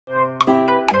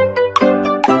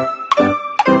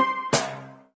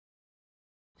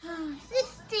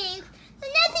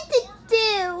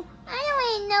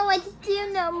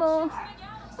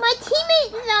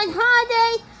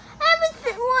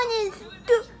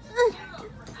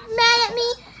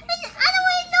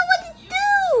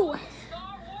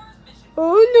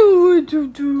to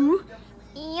do.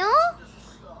 Yeah?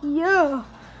 Yeah.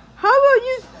 How about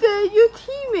you say your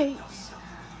teammates?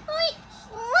 Wait,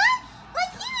 what? My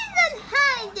team is on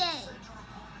holiday.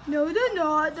 No, they're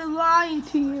not. They're lying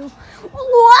to you.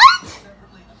 What?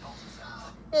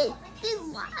 They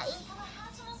lied?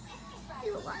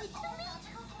 You lied to me?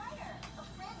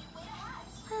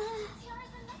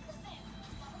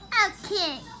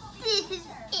 Okay, this is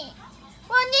it.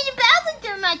 Well, Ninja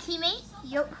Bowser's my teammate.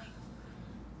 Yep.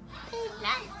 Is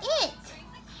that it?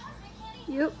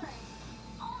 Yep.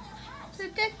 So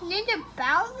just Ninja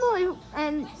Bowser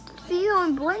and Theo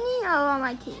and Brittany are on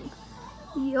my team.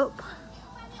 Yep.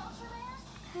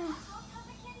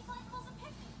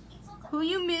 Who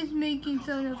you miss making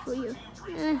thumbnail for you?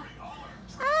 I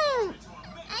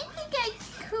think I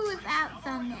cool without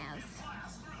thumbnails.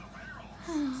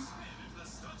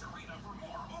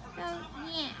 So,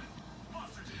 yeah.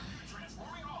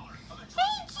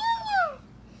 Hey, Junior!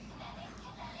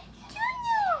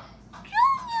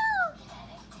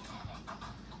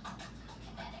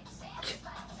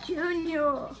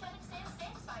 Junior.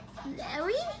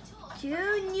 Larry?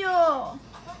 Junior.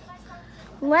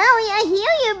 Larry, I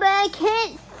hear you, but I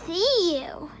can't see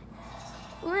you.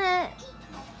 What?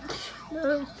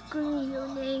 No, screw your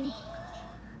name.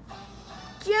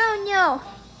 Junior!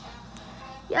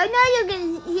 I know you can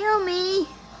hear me.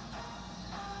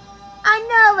 I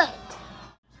know it.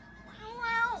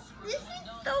 Wow, this is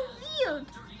so weird.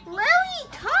 Larry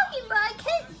talking, but I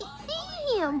can't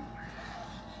see him.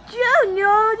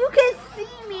 Junior, you can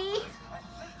see me.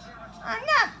 I'm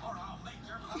not.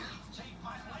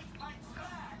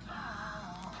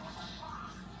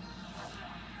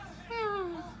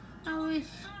 I wish.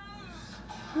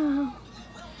 Ow!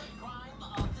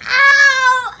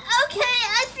 Okay,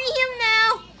 I see him now.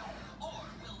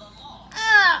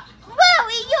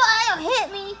 Larry, you hit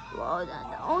me. Well, that's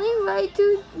the only way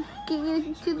to get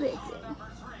you to listen.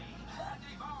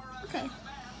 Okay.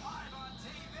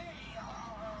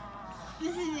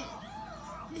 This is it.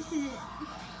 This is it.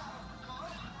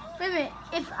 Wait a minute.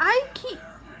 If I keep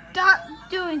stop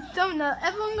doing thumbnail,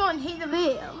 everyone's gonna hate the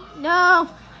video. No,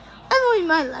 everyone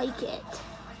might like it.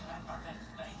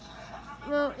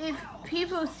 Well, if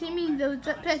people see me do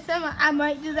press thumbnail, I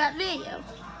might do that video.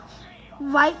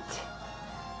 Right,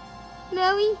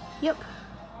 Mary? Yep.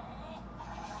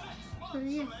 So,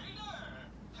 yeah.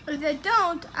 If I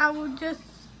don't, I will just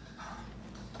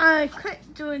quit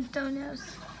doing thumbnails.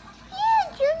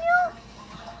 Yeah, Junior.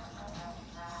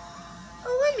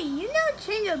 Oh, let me. You know,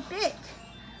 change a bit.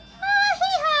 Oh,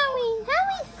 hey, Howie.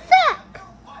 Howie suck.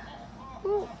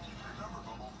 Oh.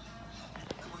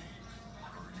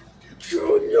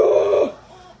 Junior.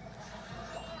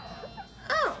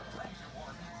 Oh.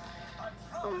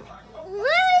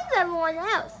 Where is everyone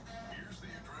else?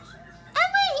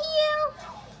 I'm right here.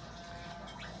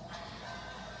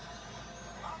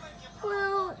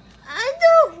 Well, I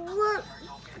don't work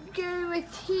good with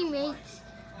teammates.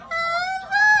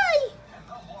 Why?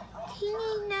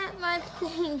 Teammate not my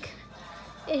thing.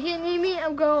 If you need me,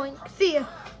 I'm going. See ya.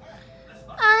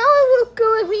 I only work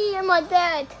good with me and my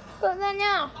dad. But then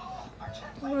now.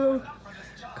 Well,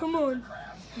 come on.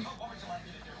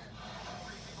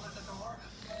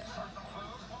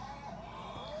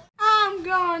 I'm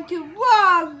going to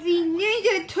rob the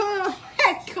Ninja Turtle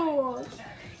headquarters.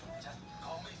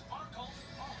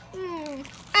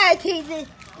 I take this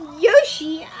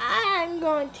Yoshi. I'm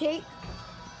going to take.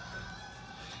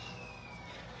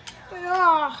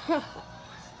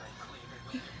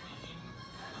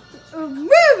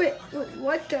 Move it!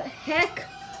 What the heck?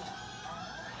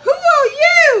 Who are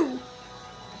you?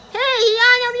 Hey,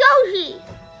 I'm Yoshi.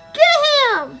 Get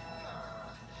him.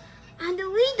 I'm the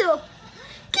leader.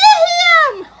 Get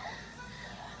him.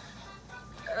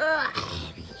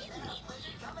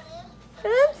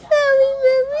 I'm sorry,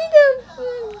 but we don't.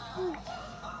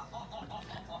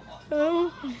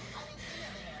 Oh.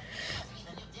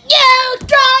 You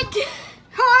don't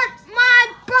hurt my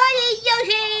buddy,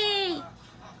 Yoshi.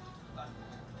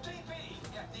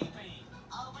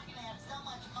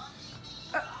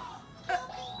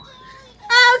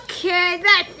 Okay,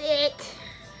 that's it.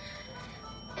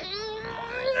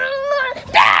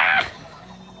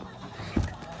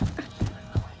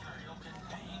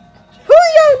 Who's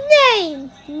your name,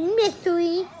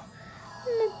 mystery?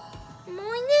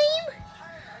 My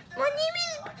name is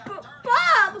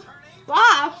Bob.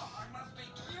 Bob?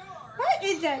 What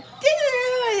is that? This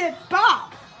is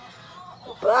Bob.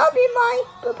 Bob is my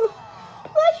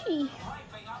plushie.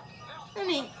 I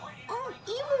mean, oh,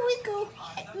 even Rico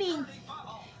hit me.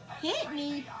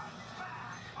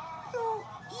 So,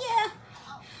 yeah.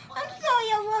 I'm sorry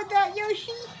about that,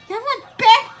 Yoshi. That's my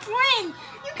best friend.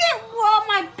 You can't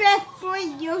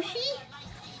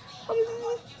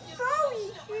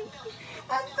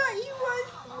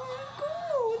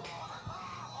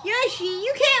Yoshi,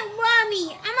 you can't rob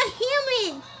me. I'm a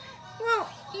human. Well,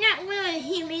 not really a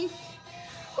human.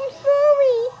 I'm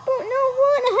sorry, but no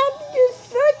one. I have to do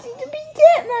something to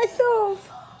protect myself.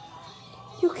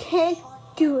 You can't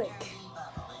do it.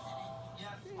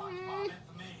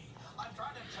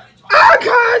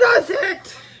 Okay, that's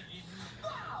it.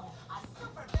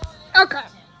 Okay.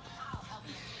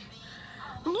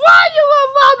 Why you are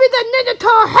robbing the Ninja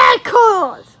Turtle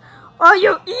headquarters? Are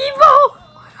you evil?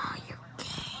 Or are you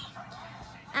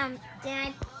gay?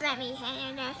 Dad, let me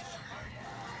handle this.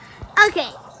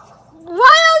 Okay.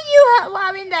 Why are you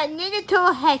robbing the Ninja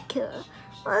Turtle headquarters?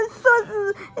 I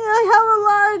have a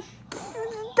lot of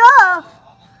stuff.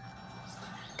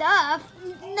 Stuff?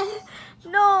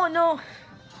 No.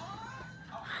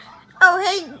 Oh,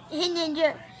 hey, Ninja.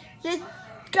 This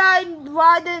guy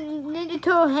robbed the Ninja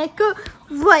Turtle headquarters.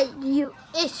 Right, you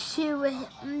issue with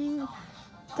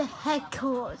the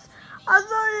headquarters. I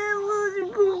thought it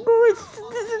was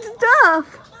stuff.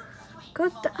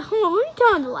 Hold on, let me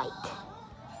turn the light.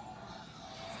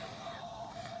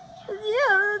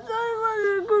 Yeah, I thought it was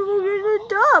go get the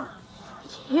stuff.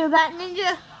 Hear that,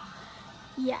 Ninja?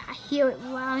 Yeah, I hear it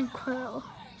loud and clear.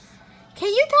 Can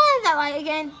you turn that light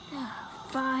again?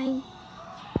 Fine.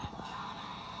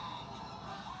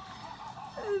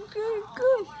 Good.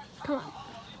 Come on.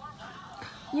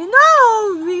 You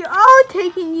know, we are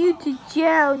taking you to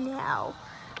jail now.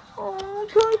 Oh,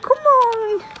 come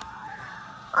on.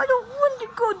 I don't want to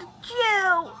go to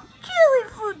jail. Jail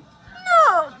is for,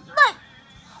 no,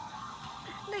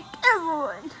 like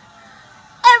everyone.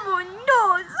 Everyone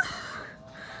knows.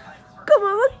 Come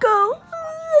on, let's go.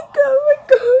 Let's go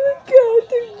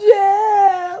to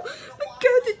jail. Let's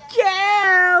go to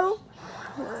jail.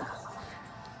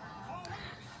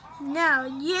 Now,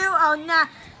 you are not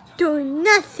doing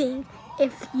nothing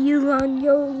if you learn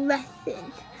your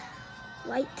lesson.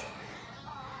 Right?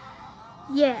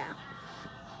 Yeah.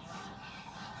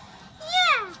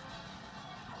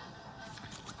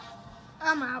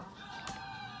 I'm out.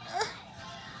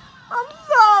 I'm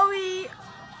sorry.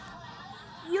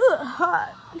 You're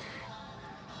hot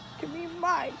to be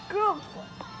my girlfriend.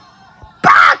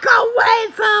 Back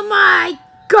away from my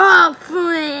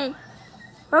girlfriend.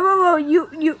 Whoa, you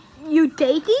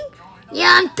dating?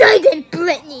 Yeah, I'm dating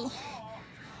Brittany.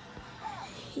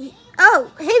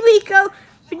 Oh, hey Rico.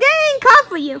 But that ain't call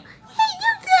for you. Hey,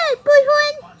 you good,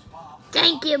 boyfriend?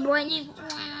 Thank you, Brittany.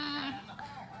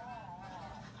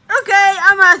 Okay,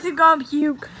 I'm actually gonna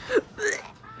puke.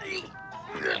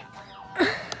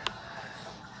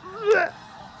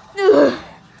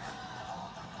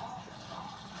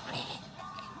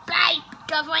 Bye,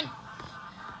 girlfriend.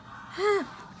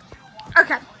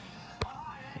 Okay.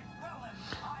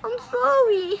 I'm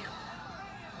sorry.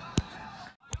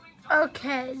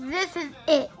 Okay, this is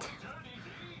it.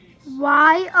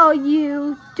 Why are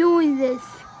you doing this?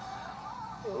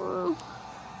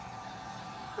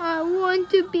 I want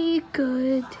to be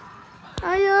good.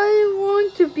 I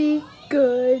want to be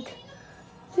good.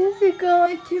 This is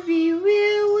going to be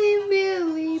really,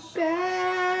 really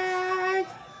bad.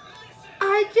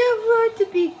 I just want to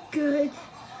be good,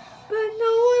 but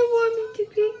no one wants me to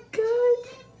be good.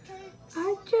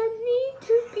 I just need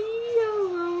to be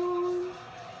alone.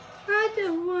 I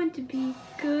just want to be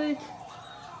good.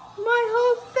 My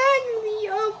whole family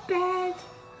are bad,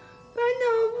 but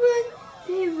no one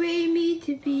they raise me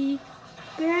to be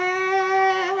bad.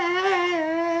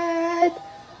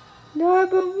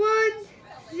 Number one,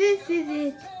 this is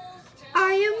it.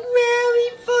 I am ready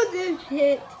for this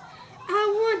hit. I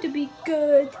want to be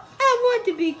good. I want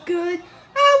to be good.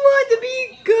 I want to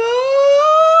be good.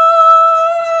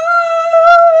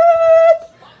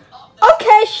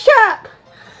 Okay, shut up.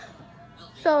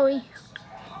 Sorry.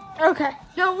 Okay.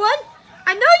 No one?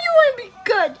 I know you want to be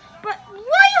good, but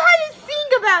why you had to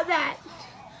think about that?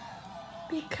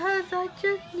 Because I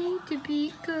just need to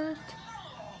be good.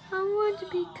 I want to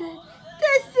be good.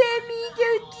 Just send me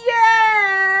to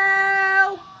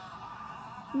jail.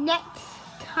 Next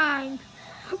time.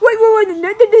 Wait.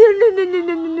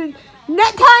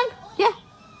 Next time? Yeah.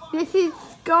 This is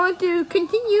going to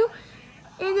continue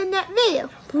in the next video.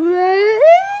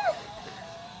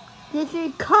 This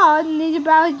is called Ninja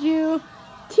About You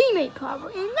Teammate Problem.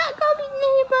 It's not going to be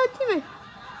Ninja About Teammate.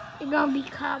 It's going to be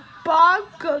called Bob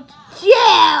Go to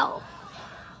Jail.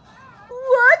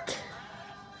 What?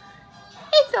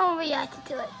 It's only reacted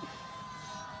to it.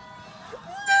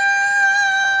 No!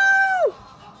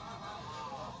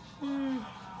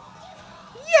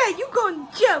 Yeah, you going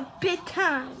to jail big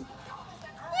time.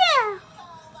 Yeah.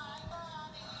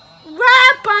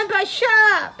 Rap on by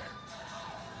shut up.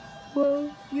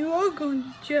 Well, you are going to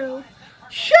jail.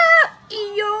 Shut up,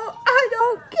 Eo. I don't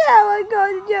don't care I'm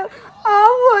going to jail.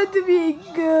 I want to be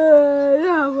good.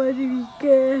 I want to be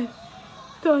good.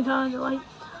 Sometimes I'm like,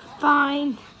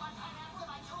 fine.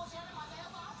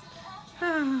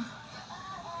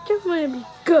 Just want to be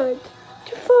good.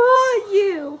 Just for all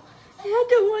you. And I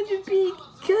don't want to be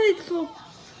good for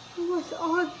almost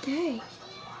all day.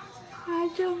 I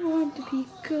just want to be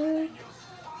good.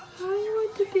 I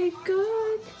want to be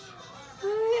good. I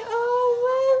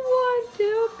always want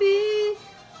to be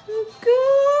good.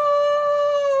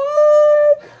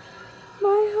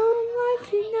 My whole life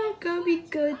is not gonna be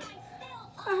good.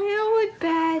 I know it's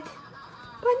bad,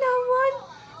 but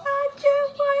I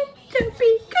just want to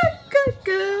be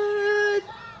good.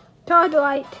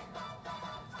 Twilight.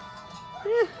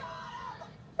 This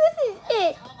is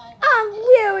it. I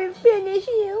will finish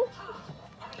you.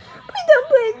 Please don't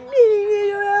put me in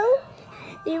a row.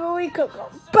 Even we could go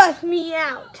bust me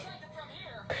out.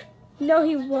 No,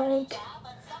 he won't.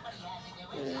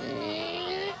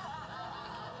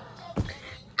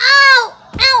 Ow!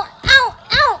 Ow! Ow!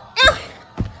 Ow! Ow!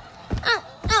 Ow!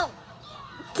 Ow!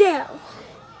 Down.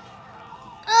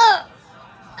 Oh!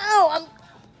 Oh! I'm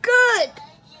good.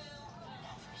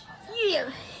 Yeah.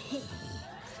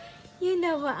 You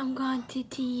know what I'm going to do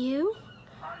to you?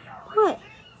 What?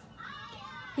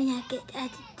 When I get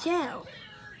out of jail,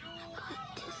 I'm going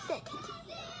to set it to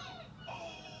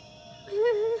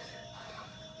you.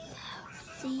 So,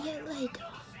 see you later.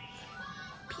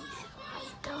 Peace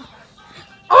later.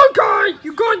 Okay,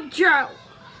 you're going to jail.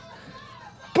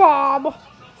 Bob,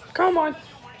 come on.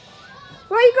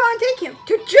 Where are you going to take him?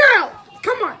 To jail.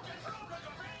 Come on.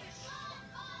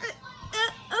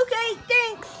 Okay,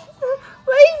 thanks.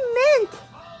 What do you meant?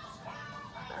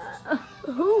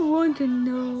 Who wants to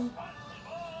know?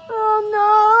 Oh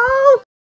no!